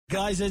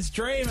Guys, it's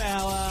Dream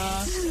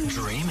Hour.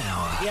 Dream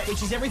Hour. Yeah,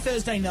 which is every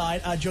Thursday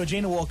night.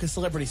 Georgina Walker,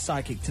 celebrity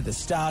psychic to the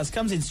stars,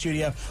 comes in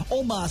studio,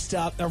 all masked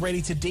up,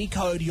 ready to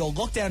decode your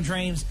lockdown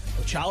dreams,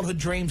 your childhood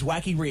dreams,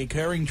 wacky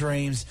reoccurring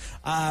dreams.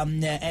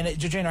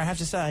 Georgina, I have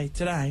to say,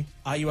 today,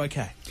 are you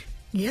okay?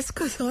 Yes,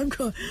 because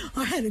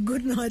I had a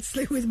good night's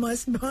sleep with my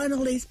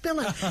Spinalese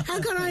pillow.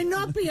 How could I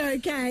not be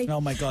okay?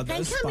 Oh, my God, And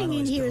those coming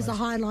in Spinalese here pillows. is a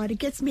highlight. It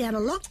gets me out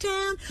of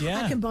lockdown.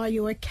 Yeah. I can buy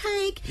you a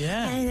cake.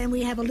 Yeah. And then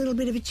we have a little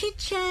bit of a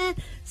chit-chat.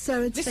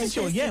 So it's This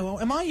fantastic.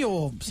 is am I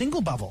your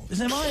single bubble?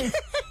 Am I?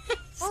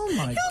 Oh,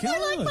 my You're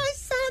God. like my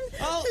son.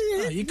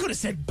 Oh, you could have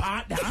said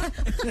partner.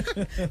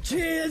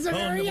 Cheers,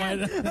 very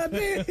young.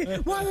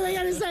 What are they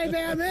going to say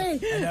about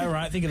me? I know,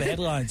 right? Think of the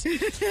headlines.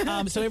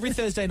 So every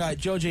Thursday night,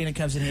 Georgina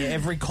comes in here.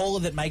 Every caller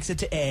that makes it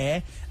to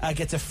air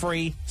gets a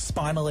free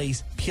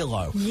Spinalese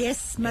pillow.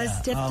 Yes,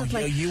 most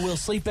definitely. You will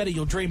sleep better,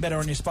 you'll dream better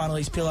on your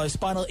Spinalese pillow.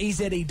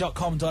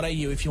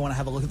 Spinaleze.com.au if you want to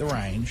have a look at the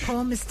range.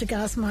 Poor Mr.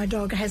 Gus, my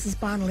dog, has a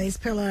Spinalese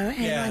pillow,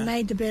 and I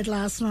made the bed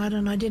last night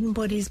and I didn't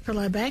put his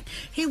pillow back.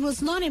 He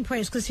was not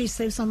impressed because he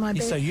sleeps on my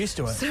bed. He's so used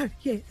to it. So,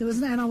 yeah,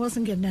 and I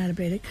wasn't getting out of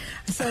bed.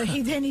 So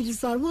he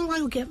decided, well, I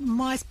will get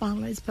my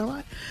Spinalese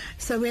pillow.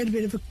 So we had a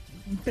bit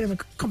of a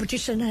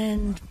competition,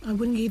 and I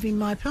wouldn't give him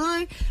my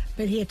pillow,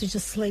 but he had to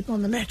just sleep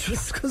on the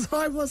mattress because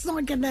I was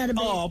not getting out of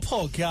bed. Oh,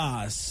 poor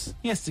Gus.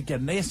 He has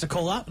to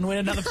call up and win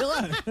another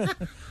pillow.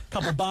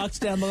 Couple bucks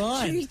down the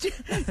line.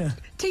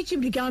 Teach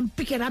him to go and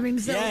pick it up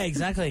himself. Yeah,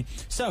 exactly.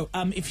 So,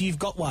 if you've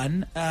got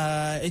one,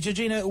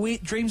 Georgina,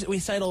 dreams, we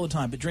say it all the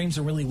time, but dreams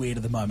are really weird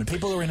at the moment.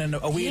 People are in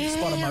a weird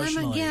spot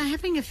emotionally.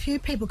 Having a few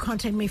people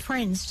contact me,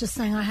 friends, just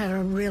saying I had a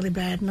really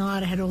bad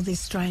night. I had all these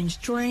strange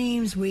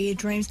dreams, weird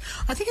dreams.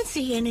 I think it's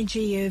the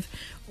energy of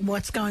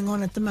what's going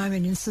on at the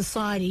moment in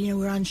society. You know,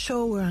 we're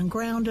unsure, we're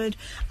ungrounded,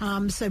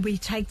 so we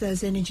take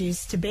those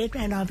energies to bed.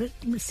 And I've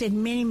said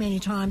many, many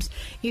times,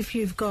 if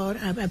you've got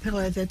a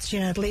pillow that's,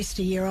 at least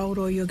a year old,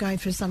 or you're going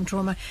through some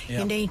trauma,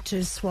 you need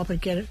to swap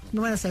it,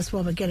 when I say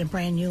swap it, get a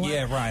brand new one.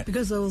 Yeah, right.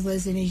 Because all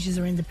those energies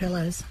are in the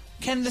pillows.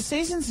 Can the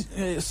seasons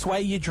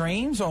sway your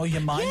dreams or your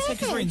mindset?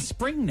 Because we're in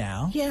spring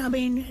now. Yeah, I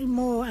mean,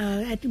 more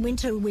at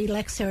winter we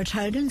lack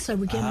serotonin, so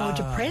we get more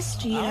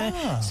depressed.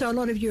 So a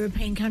lot of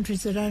European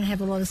countries that don't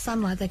have a lot of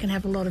sunlight, they can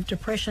have a lot of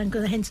depression,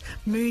 hence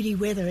moody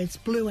weather. It's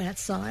blue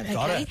outside. Okay,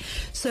 Got it.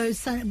 So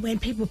when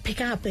people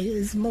pick up,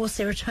 there's more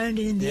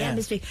serotonin in the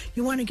atmosphere.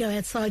 You want to go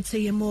outside so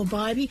you're more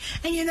vibey,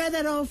 and you know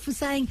that old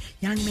saying,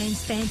 "Young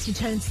man's fancy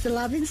turns to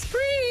love in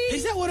spring."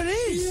 Is that what it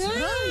is? Yeah.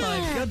 Oh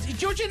my God,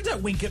 Georgina,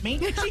 don't wink at me.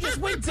 She just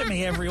winked at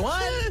me, everyone.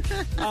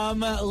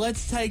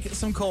 Let's take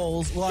some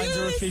calls. Lines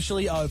are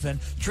officially open.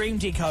 Dream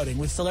decoding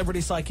with celebrity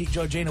psychic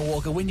Georgina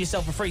Walker. Win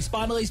yourself a free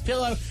Spinalese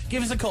pillow.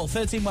 Give us a call,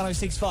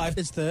 131065.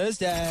 It's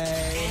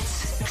Thursday.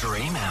 It's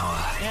Dream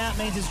Hour. Yeah, it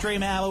means it's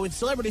Dream Hour with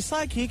celebrity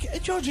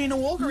psychic Georgina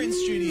Walker in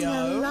studio.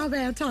 I love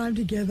our time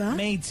together.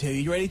 Me too.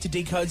 You ready to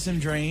decode some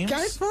dreams?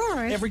 Go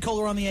for it. Every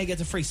caller on the air gets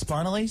a free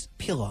Spinalese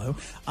pillow.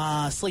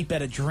 Sleep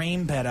better,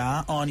 dream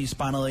better on your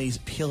Spinalese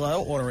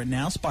pillow. Order it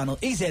now,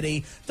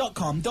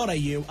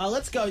 spinaleze.com.au.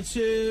 Let's go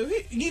to...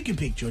 You can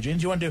pick, Georgina.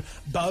 Do you want to do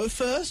Bo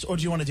first, or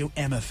do you want to do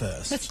Emma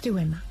first? Let's do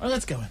Emma. All right,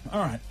 let's go, Emma.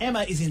 All right.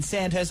 Emma is in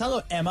Sandhurst.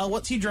 Hello, Emma.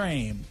 What's your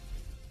dream?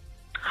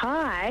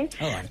 Hi.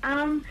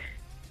 Hello.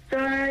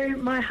 So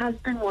my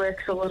husband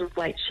works a lot of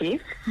late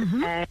shifts,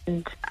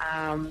 and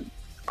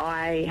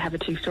I have a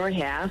two-story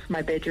house.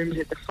 My bedroom's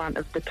at the front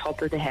of the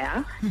top of the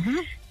house,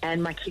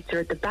 and my kids are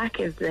at the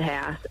back of the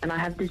house. And I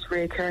have this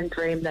recurring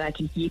dream that I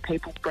can hear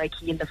people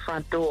breaking in the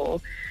front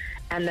door,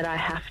 and that I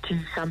have to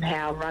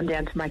somehow run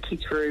down to my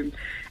kids' room.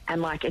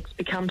 And, it's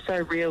become so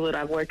real that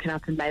I've woken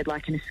up and made,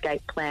 an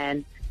escape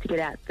plan to get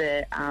out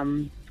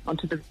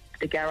onto the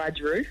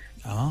garage roof.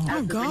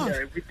 Oh, God.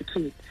 Window with the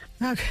kids.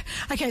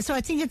 Okay, so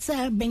I think it's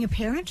being a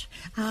parent,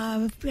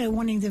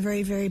 wanting the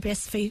very, very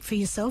best for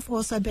yourself,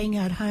 also being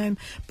at home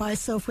by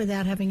yourself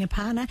without having a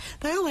partner.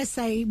 They always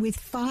say with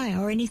fire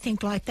or anything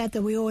like that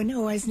we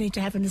always need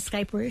to have an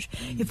escape route.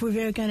 If we're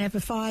ever going to have a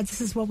fire, this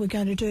is what we're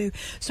going to do.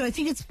 So I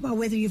think it's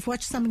whether you've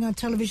watched something on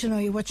television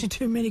or you're watching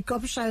too many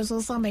cop shows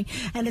or something,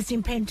 and it's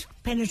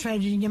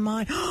penetrated in your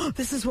mind,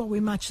 this is what we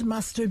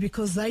must do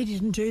because they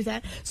didn't do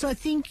that. So I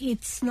think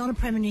it's not a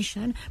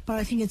premonition, but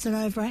I think it's an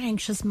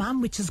over-anxious mum,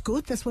 which is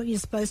good. That's what you're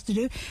supposed to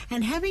do.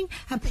 And having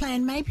a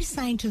plan, maybe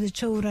saying to the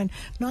children,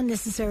 not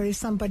necessarily if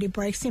somebody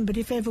breaks in, but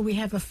if ever we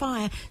have a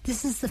fire,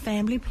 this is the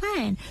family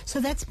plan. So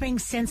that's being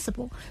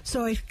sensible.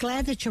 So I'm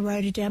glad that you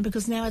wrote it down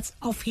because now it's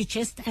off your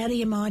chest, out of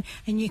your mind,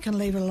 and you can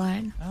leave it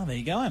alone. Oh, there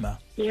you go, Emma.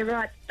 Yeah,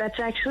 right. That's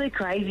actually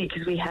crazy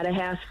because we had a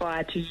house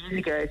fire 2 years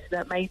ago, so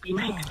that maybe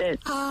makes sense.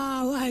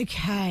 Oh,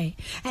 okay.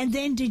 And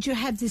then did you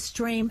have this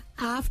dream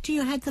after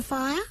you had the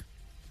fire?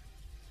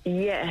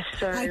 Yes,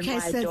 so Okay,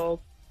 my dog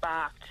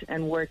barked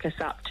and woke us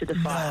up to the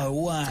fire. No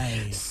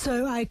way.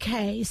 So,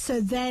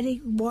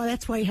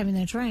 that's why you're having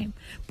that dream.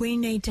 We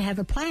need to have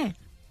a plan.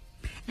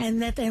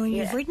 And when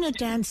you've written it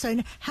down,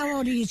 so how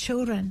old are your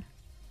children?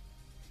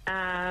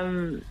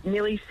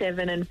 Nearly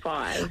 7 and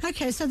 5.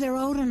 Okay, so they're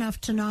old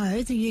enough to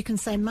know that you can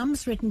say,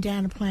 Mum's written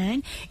down a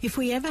plan. If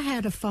we ever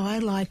had a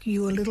fire, like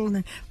you were little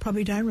and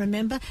probably don't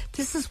remember,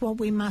 this is what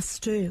we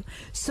must do.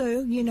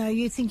 So,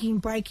 you're thinking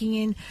breaking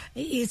in,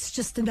 it's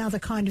just another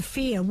kind of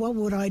fear. What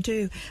would I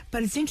do?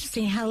 But it's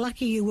interesting how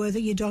lucky you were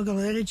that your dog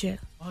alerted you.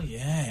 Oh,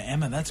 yeah,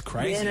 Emma, that's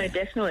crazy. Yeah, no,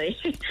 definitely.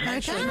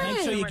 Make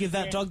sure you give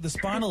that dog the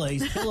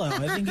Spinalese pillow.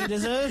 I think he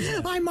deserves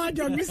it. I'm my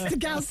dog, Mr.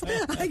 Gus.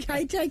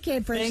 Okay, take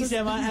care, precious. Thanks,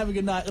 Emma. Have a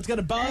good night. Let's go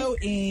to Bo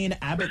in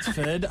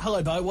Abbotsford.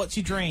 Hello, Bo. What's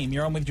your dream?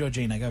 You're on with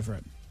Georgina. Go for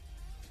it.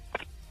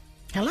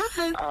 Hello.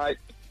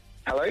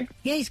 Hello?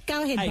 Yes,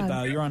 go ahead, Hey,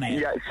 Bo, you're on air.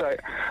 Yeah, so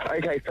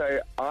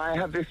I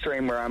have this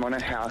dream where I'm on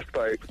a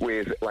houseboat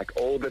with,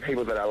 all the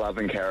people that I love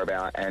and care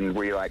about, and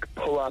we,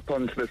 pull up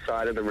onto the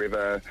side of the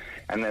river,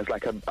 and there's,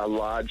 a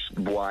large,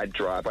 wide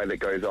driveway that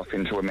goes off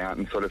into a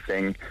mountain sort of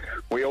thing.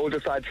 We all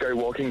decide to go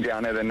walking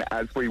down it, and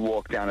as we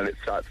walk down it, it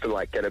starts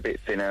to, get a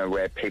bit thinner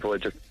where people are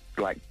just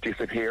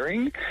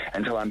disappearing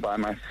until I'm by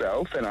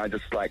myself, and I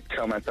just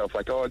tell myself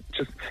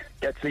just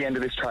get to the end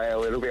of this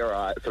trail, it'll be all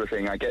right, sort of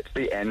thing. I get to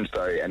the end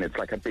though, and it's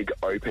a big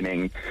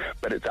opening,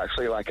 but it's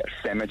actually a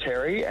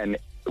cemetery, and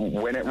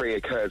when it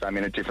reoccurs, I'm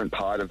in a different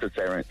part of the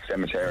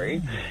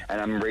cemetery,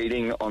 and I'm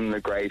reading on the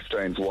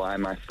gravestones why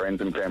my friends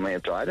and family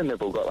have died, and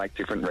they've all got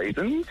different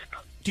reasons.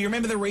 Do you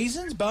remember the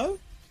reasons, Bo?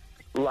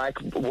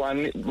 One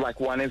is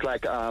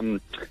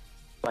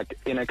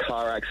in a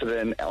car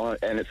accident,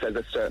 and it says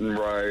a certain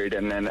road,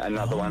 and then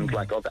another one's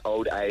of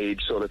old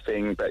age sort of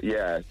thing. But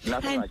yeah,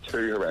 nothing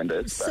too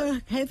horrendous. So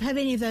have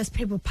any of those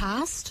people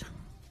passed?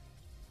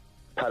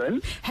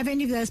 Pardon? Have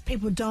any of those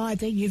people died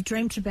that you've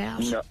dreamt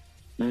about?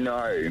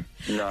 No.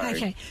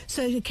 Okay,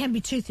 so it can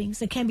be two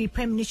things. It can be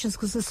premonitions,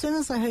 because as soon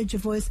as I heard your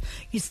voice,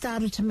 you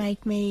started to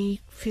make me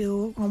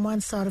feel on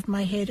one side of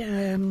my head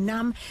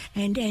numb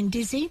and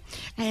dizzy,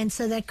 and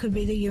so that could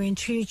be that you're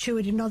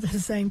intuitive. Not that the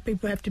same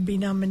people have to be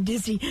numb and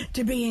dizzy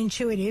to be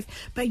intuitive,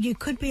 but you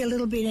could be a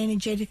little bit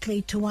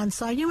energetically to one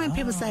side. When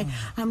people say,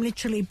 I'm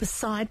literally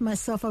beside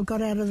myself, I've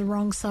got out of the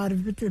wrong side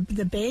of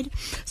the bed.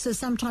 So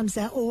sometimes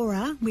our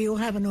aura, we all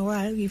have an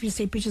aura. If you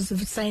see pictures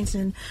of saints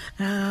and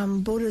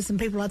Buddhas and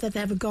people like that, they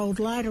have a gold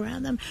light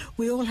around them.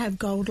 We all have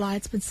gold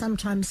lights, but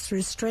sometimes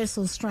through stress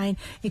or strain,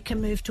 it can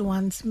move to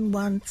one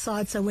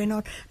side, so we're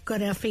not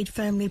got our feet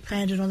firmly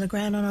planted on the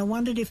ground. And I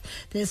wondered if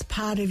there's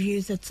part of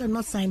you that's, I'm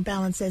not saying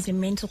balance as in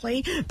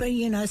mentally, but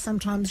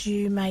sometimes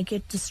you may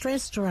get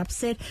distressed or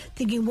upset,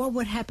 thinking what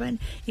would happen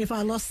if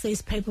I lost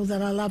these people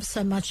that I love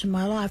so much in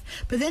my life.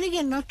 But then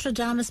again,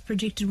 Nostradamus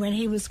predicted when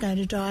he was going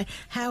to die,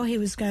 how he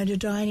was going to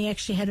die, and he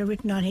actually had it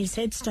written on his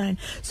headstone.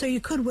 So you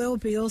could well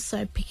be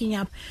also picking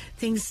up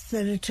things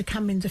that are to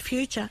come in the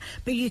future,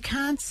 but you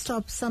can't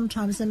stop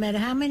sometimes, no matter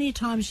how many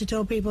times you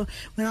tell people,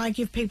 when I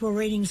give people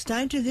readings,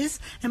 don't do this,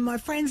 and my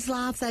friends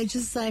laugh, they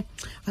just say,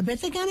 I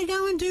bet they're going to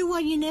go and do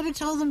what you never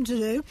told them to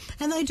do,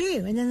 and they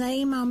do, and then they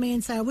email me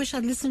and say, I wish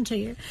I'd listened to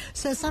you.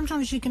 So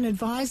sometimes you can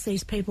advise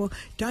these people,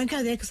 don't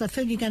go there because I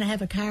feel you're going to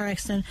have a car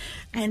accident,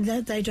 and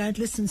that they don't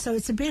listen. So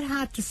it's a bit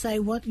hard to say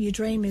what your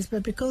dream is,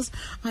 but because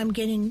I'm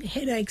getting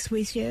headaches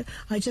with you,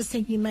 I just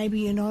think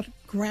maybe you're not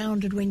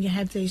grounded when you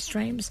have these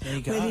dreams.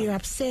 Whether you're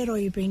upset or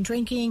you've been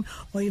drinking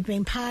or you've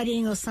been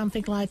partying or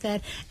something like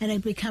that, and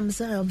it becomes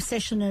an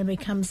obsession and it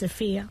becomes a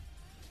fear.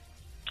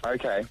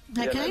 Okay.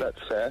 Yeah, Okay. no,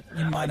 that's fair.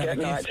 I get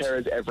night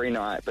terrors every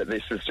night, but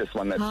this is just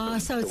one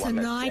that's So it's a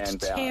night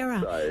terror.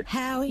 So,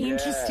 How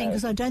interesting,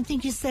 because I don't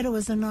think you said it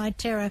was a night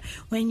terror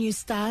when you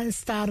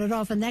started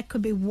off, and that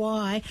could be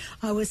why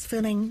I was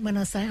feeling, when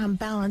I say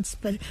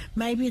unbalanced, but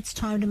maybe it's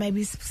time to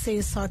maybe see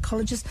a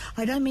psychologist.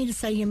 I don't mean to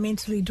say you're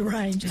mentally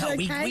deranged. No,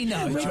 okay? we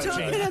know, We're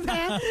Georgina. talking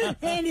about,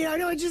 Andy, I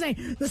know what you're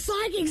saying. The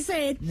psychic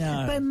said,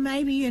 No. but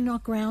maybe you're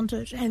not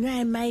grounded,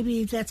 and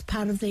maybe that's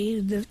part of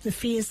the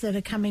fears that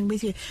are coming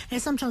with you.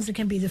 And sometimes it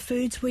can be the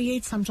foods we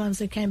eat. Sometimes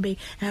it can be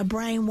our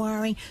brain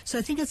wiring. So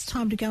I think it's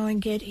time to go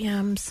and get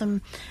some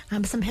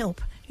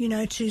help,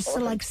 to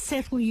sort of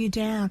settle you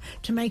down,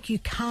 to make you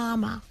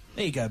calmer.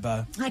 There you go,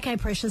 Bo. Okay,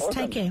 precious. Awesome.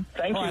 Take care.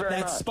 Thank All you right,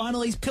 very that's much.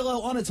 Spinalese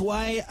pillow on its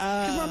way. You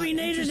probably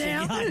need it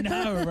now. I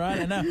know,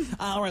 right? I know.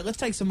 All right, let's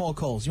take some more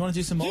calls. You want to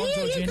do some more, Yeah,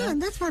 Georgina? go on.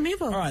 That's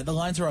wonderful. All right, the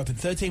lines are open.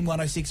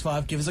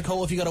 131065. Give us a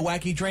call if you got a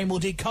wacky dream. We'll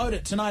decode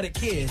it tonight at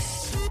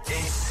Kiss.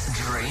 It's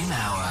Dream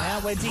Hour. Now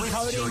we're with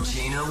decoding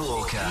Georgina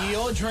Walker.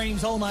 your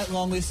dreams all night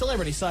long with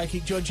celebrity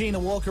psychic Georgina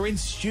Walker in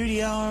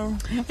studio.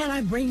 And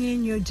I bring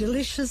in your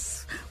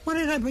delicious... What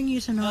did I bring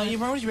you tonight?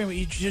 You've always remember,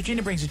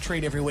 Georgina brings a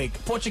treat every week.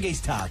 Portuguese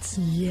tarts.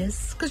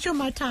 Yes, because you're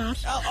my tart.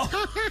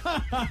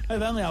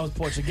 If only I was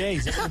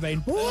Portuguese, it would have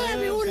been Ooh,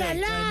 ooh la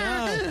perfect.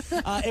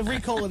 la. I know. Every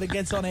caller that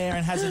gets on air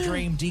and has a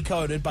dream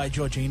decoded by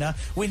Georgina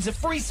wins a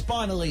free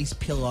Spinalese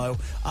pillow.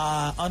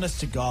 Honest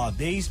to God,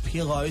 these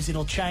pillows,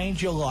 it'll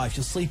change your life.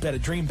 You'll sleep better,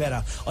 dream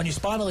better on your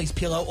Spinalese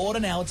pillow.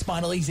 Order now at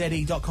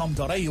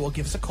spinalese.com.au or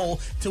give us a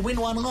call to win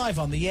one live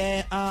on the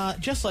air,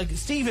 just like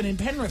Stephen in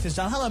Penrith has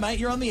done. Hello, mate.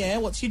 You're on the air.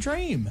 What's your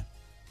dream?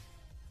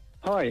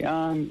 Hi,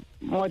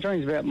 my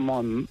dream's about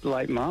my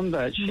late mum,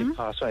 but she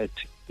passed away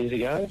 2 years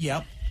ago.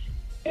 Yep.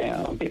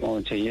 a bit more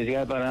than 2 years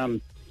ago.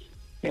 But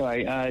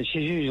anyway,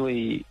 she's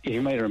usually, if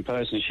you meet her in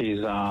person, she's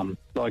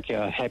like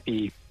a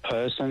happy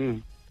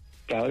person,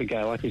 go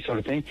lucky sort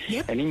of thing.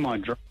 Yep. And in my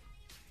dream,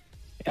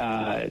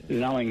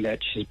 knowing that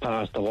she's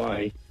passed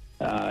away,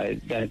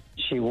 that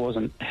she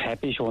wasn't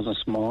happy, she wasn't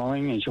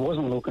smiling, and she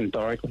wasn't looking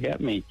directly at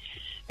me.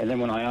 And then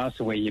when I asked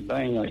her where you've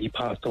been, like, you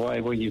passed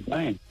away, where you've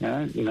been?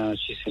 You know,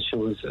 she said she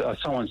was.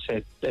 Someone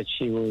said that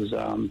she was,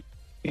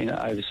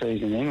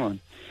 overseas in England,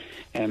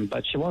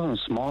 but she wasn't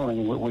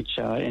smiling,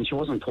 and she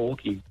wasn't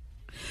talking.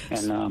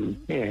 And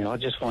I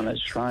just find that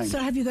strange. So,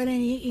 have you got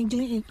any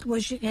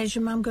English? Has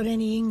your mum got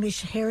any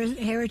English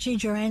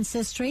heritage or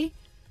ancestry?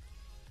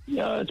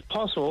 Yeah, it's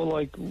possible.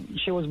 Like,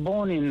 she was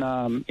born in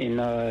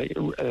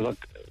like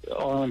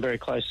island very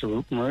close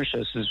to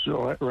Mauritius, is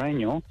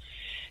Rainier,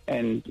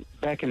 and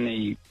back in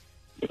the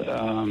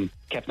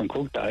Captain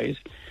Cook days,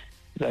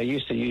 they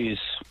used to use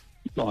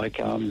like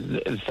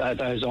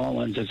those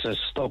islands as a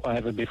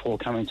stopover before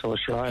coming to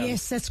Australia.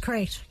 Yes, that's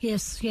correct.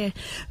 Yes, yeah.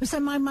 So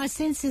my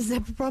sense is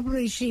that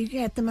probably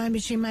at the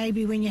moment, she may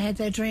be, when you had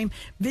that dream,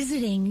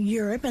 visiting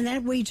Europe, and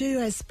that we do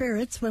as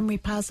spirits, when we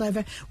pass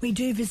over, we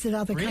do visit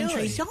other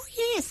countries. Oh,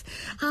 yes.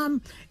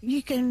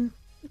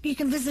 You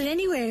can visit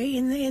anywhere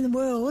in the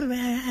world. Do you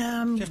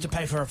have to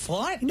pay for a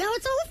flight? No,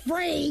 it's all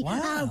free.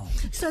 Wow.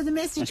 So the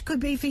message could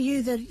be for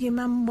you that your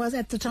mum was,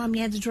 at the time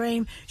you had the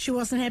dream, she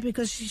wasn't happy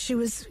because she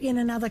was in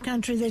another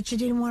country that she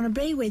didn't want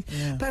to be with.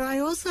 Yeah. But I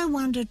also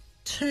wondered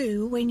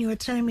too, when you were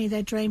telling me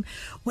that dream,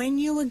 when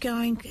you were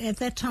going, at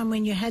that time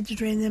when you had the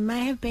dream, there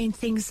may have been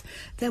things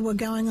that were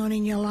going on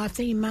in your life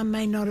that your mum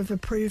may not have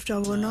approved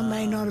of or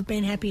may not have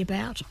been happy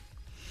about.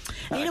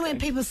 Okay. You know, when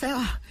people say,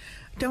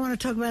 don't want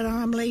to talk about it,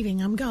 I'm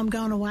leaving, I'm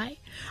going away,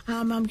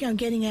 I'm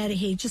getting out of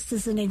here, just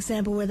as an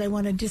example where they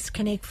want to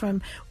disconnect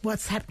from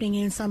what's happening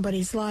in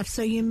somebody's life.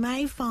 So you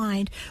may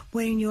find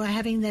when you are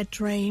having that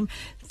dream,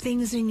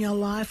 things in your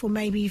life, or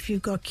maybe if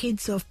you've got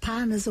kids or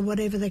partners or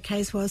whatever the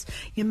case was,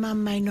 your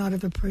mum may not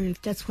have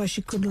approved. That's why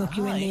she couldn't look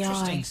you in the eye.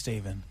 Interesting,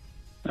 Stephen.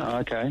 Oh,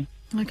 okay.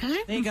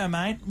 Okay. There you go,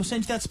 mate. We'll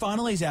send you that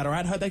Spinalese out, all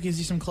right? Hope that gives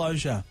you some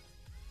closure.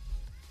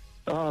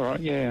 All right,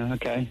 yeah,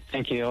 okay.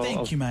 Thank you.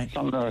 Thank you, mate.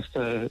 Something else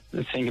to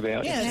think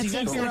about. Yeah, that's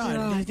exactly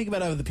right. Think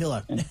about it over the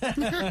pillow.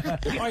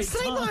 All right,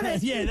 Sleep on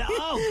it. Yeah,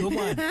 good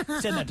one.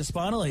 Send that to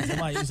Spinalese. I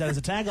might use that as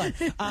a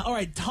tagline. All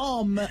right,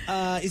 Tom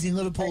is in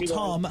Liverpool.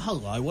 Tom,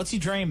 hello. What's your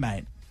dream,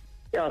 mate?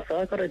 Yeah, so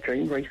I got a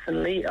dream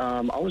recently.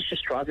 I was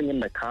just driving in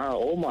the car,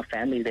 all my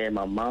family there,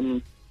 my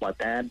mum, my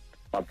dad,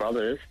 my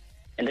brothers,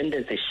 and then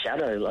there's this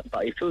shadow,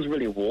 but it feels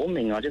really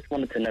warming. I just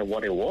wanted to know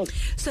what it was.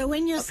 So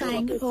when you're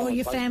saying all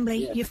your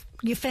family,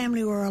 your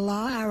family are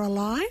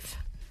alive?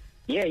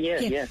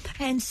 Yeah.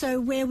 And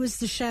so where was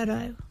the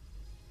shadow?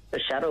 The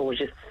shadow was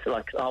just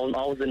like, I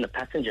was in the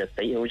passenger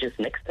seat. It was just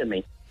next to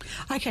me.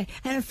 Okay,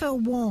 and it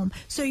felt warm.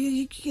 So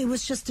it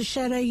was just a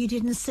shadow, you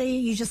didn't see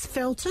it, you just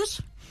felt it?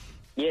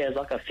 Yeah, it's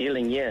like a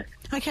feeling, yeah.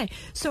 Okay,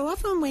 so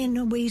often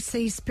when we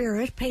see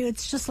spirit,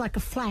 it's just like a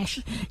flash.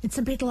 It's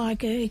a bit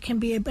like it can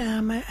be a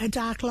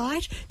dark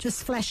light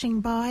just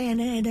flashing by,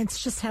 and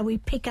it's just how we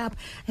pick up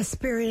a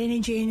spirit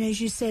energy. And as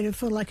you said, it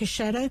felt like a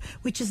shadow,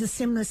 which is a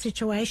similar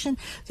situation.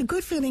 The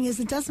good feeling is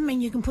it doesn't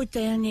mean you can put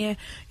down your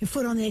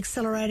foot on the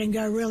accelerator and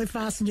go really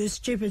fast and do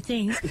stupid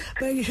things.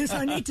 But because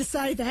I need to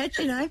say that,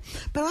 you know.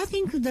 But I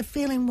think the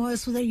feeling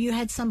was that you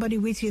had somebody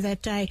with you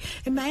that day.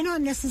 It may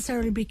not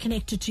necessarily be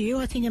connected to you.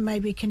 I think it may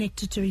be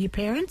connected to your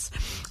parents.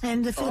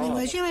 And the feeling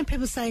was, you know, when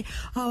people say,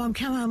 I'm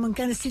going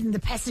to sit in the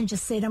passenger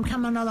seat, I'm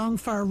coming along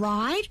for a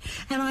ride.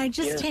 And I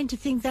just tend to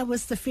think that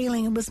was the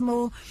feeling. It was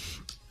more,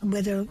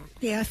 I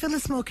feel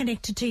it's more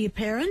connected to your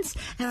parents.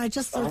 And I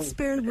just thought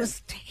spirit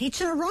was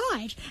hitching a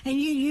ride. And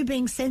you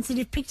being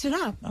sensitive picked it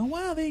up. Oh,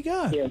 wow, there you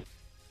go. Yeah.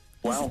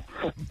 Wow.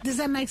 Does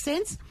that make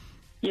sense?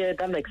 Yeah,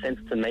 that makes sense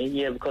to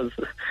me, because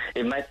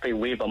it might be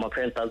weird, but my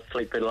parents does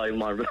sleep below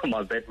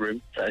my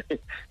bedroom, so,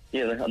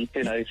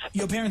 who knows.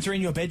 Your parents are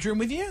in your bedroom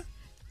with you?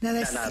 No,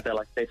 they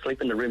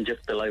sleep in the room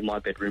just below my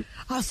bedroom.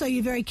 Oh, so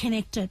you're very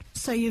connected.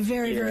 So you're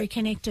very, very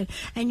connected.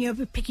 And you're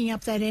picking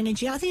up that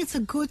energy. I think it's a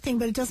good thing,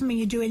 but it doesn't mean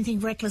you do anything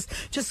reckless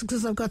just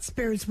because I've got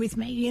spirits with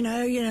me, you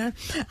know.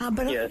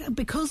 But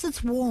because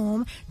it's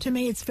warm, to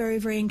me it's very,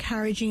 very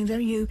encouraging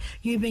that you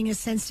being a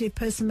sensitive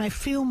person may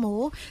feel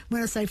more.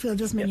 When I say feel, it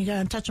doesn't mean you go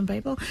and touch on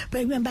people,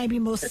 but maybe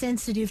more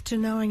sensitive to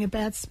knowing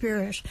about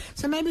spirit.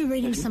 So maybe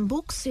reading some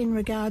books in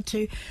regard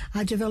to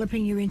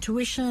developing your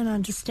intuition,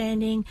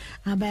 understanding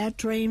about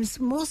dreams,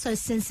 more so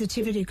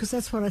sensitivity, because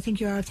that's what I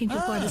think you are. I think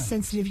you're quite a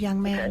sensitive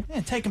young man.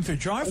 Yeah, take him through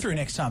drive-through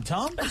next time,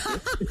 Tom.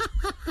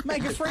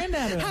 Make a friend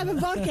out of him. Have a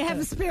vodka, have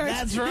a spirit.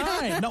 That's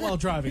right. Not while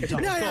driving,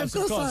 Tom. No, of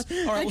course.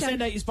 All right, we'll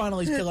send out your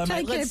Spinalese pillow,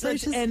 mate.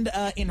 Let's end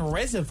in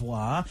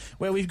Reservoir,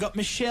 where we've got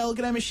Michelle.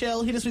 G'day,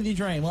 Michelle. Hit us with your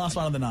dream. Last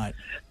one of the night.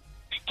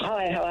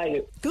 Hi, how are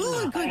you?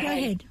 Good, go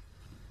ahead.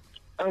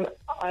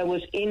 I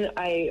was in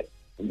a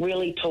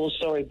really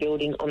tall-story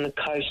building on the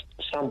coast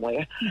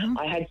somewhere. Mm-hmm.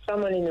 I had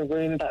someone in the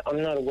room, but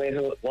I'm not aware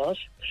who it was.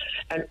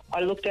 And I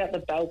looked out the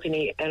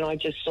balcony and I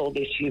just saw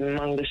this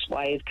humongous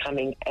wave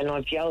coming, and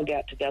I've yelled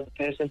out to the other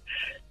person,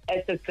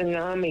 at the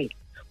tsunami.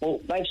 Well,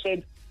 they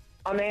said,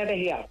 I'm out of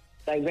here.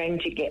 They ran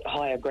to get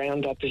higher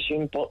ground, I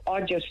presume, but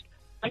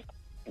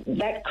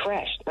that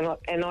crashed, and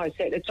I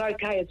said, it's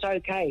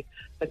okay.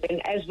 But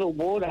then as the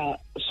water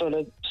sort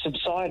of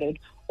subsided,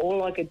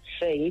 all I could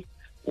see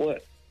were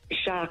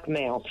shark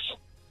mouths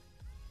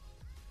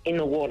in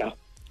the water.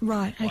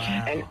 Right,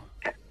 okay.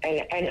 Wow.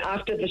 And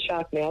after the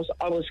shark mouths,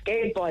 I was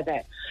scared by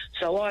that.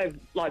 So I,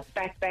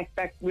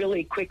 back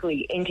really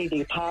quickly into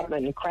the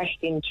apartment and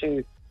crashed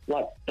into,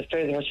 the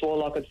furthest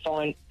wall I could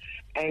find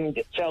and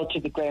fell to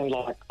the ground,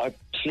 I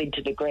slid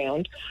to the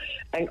ground.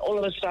 And all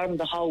of a sudden,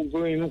 the whole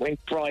room went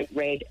bright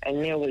red,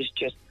 and there was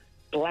just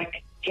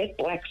jet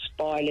black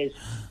spiders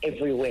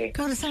everywhere.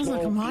 God, it sounds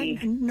like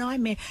a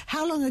nightmare.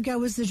 How long ago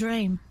was the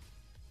dream?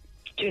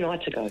 2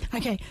 nights ago.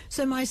 Okay,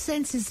 so my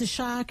sense is the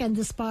shark and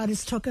the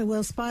spiders took it.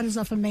 Well, spiders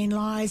often mean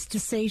lies,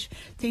 deceit,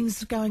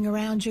 things going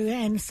around you,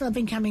 and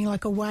something coming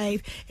like a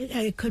wave.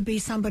 It could be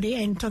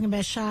somebody, and talking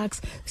about sharks,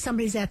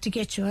 somebody's out to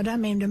get you. I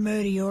don't mean to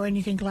murder you or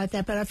anything like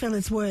that, but I feel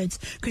it's words,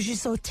 because you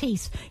saw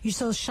teeth. You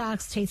saw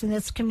shark's teeth, and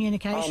that's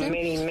communication. Oh,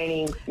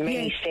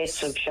 many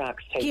sets of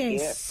shark's teeth.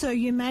 Yes, so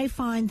you may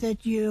find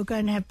that you're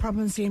going to have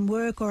problems in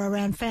work or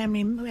around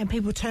family, and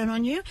people turn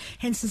on you.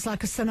 Hence, it's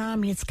like a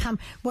tsunami.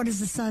 What does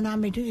the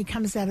tsunami do? It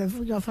comes out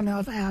of often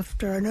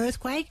after an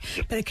earthquake,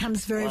 but it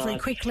comes very, very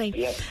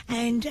quickly,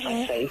 and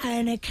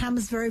it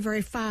comes very,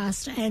 very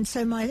fast. And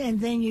so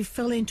and then you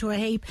fell into a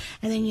heap,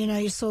 and then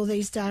you saw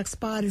these dark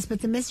spiders.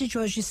 But the message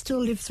was you still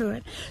lived through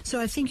it. So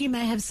I think you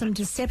may have some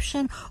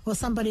deception, or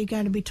somebody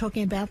going to be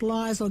talking about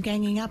lies or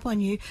ganging up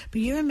on you.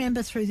 But you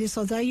remember through this,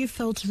 although you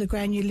fell to the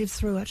ground, you lived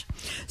through it.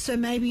 So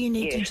maybe you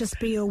need to just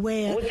be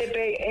aware. Would there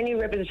be any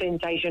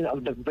representation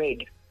of the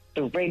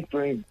red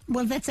room?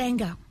 Well, that's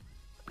anger.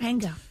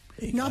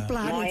 Not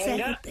blood.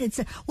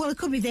 It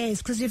could be theirs,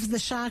 because if the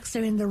sharks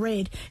are in the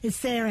red, it's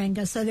their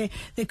anger. So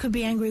there could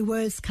be angry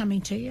words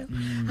coming to you.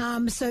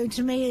 So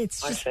to me, it's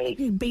just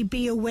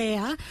be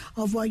aware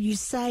of what you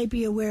say,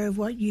 be aware of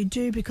what you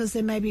do, because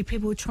there may be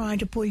people trying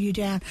to pull you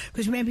down.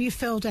 Because remember, you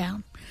fell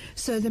down.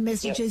 So the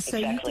message is,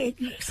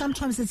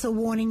 sometimes it's a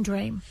warning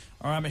dream.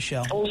 All right,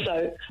 Michelle.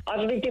 Also, I've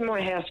lived in my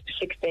house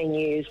for 16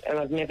 years, and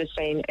I've never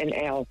seen an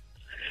owl.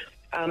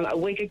 A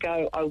week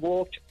ago, I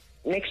walked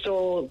next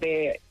door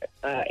there,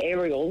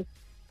 Ariel,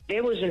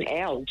 there was an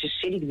owl just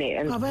sitting there.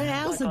 And but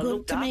owls are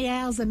good. To me,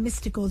 owls are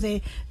mystical.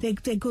 They're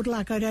good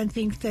luck. I don't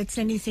think that's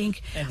anything.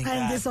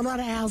 And there's a lot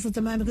of owls at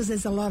the moment because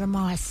there's a lot of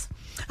mice.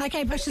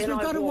 Okay, Precious,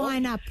 we've got to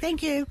wind up.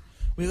 Thank you.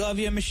 We love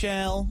you,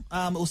 Michelle.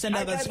 We'll send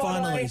out those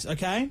finalies,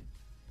 okay?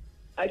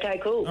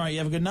 Okay, cool. All right, you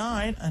have a good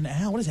night. An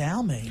owl, what does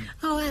owl mean?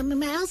 Oh,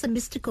 owls are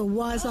mystical,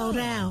 wise old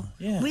owl.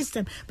 Yeah.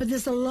 Wisdom. But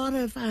there's a lot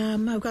of,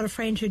 I've got a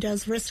friend who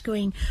does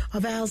rescuing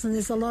of owls, and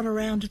there's a lot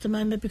around at the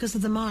moment because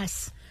of the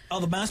mice. Oh,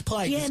 the mouse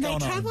plague is going on. Yeah,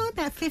 they travel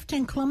about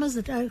 15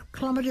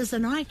 kilometres a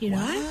night,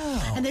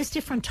 Wow. And there's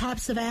different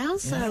types of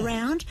owls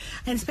around,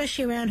 and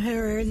especially around her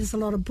area, there's a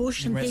lot of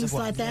bush and things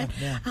like that.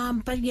 Yeah.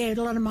 But, a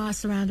lot of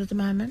mice around at the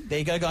moment. There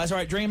you go, guys. All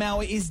right, Dream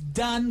Hour is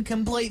done,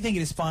 complete. Thank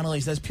you to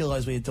Spinalese. Those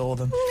pillows, we adore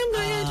them. I'm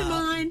going to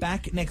mine.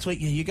 Back next week.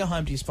 You go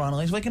home to your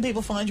Spinalese. Where can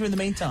people find you in the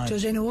meantime?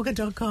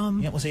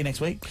 GeorginaWalker.com. Yeah, we'll see you next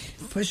week.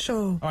 For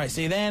sure. All right,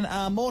 see you then.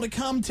 More to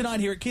come tonight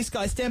here at Kiss,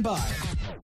 guys. Stand by.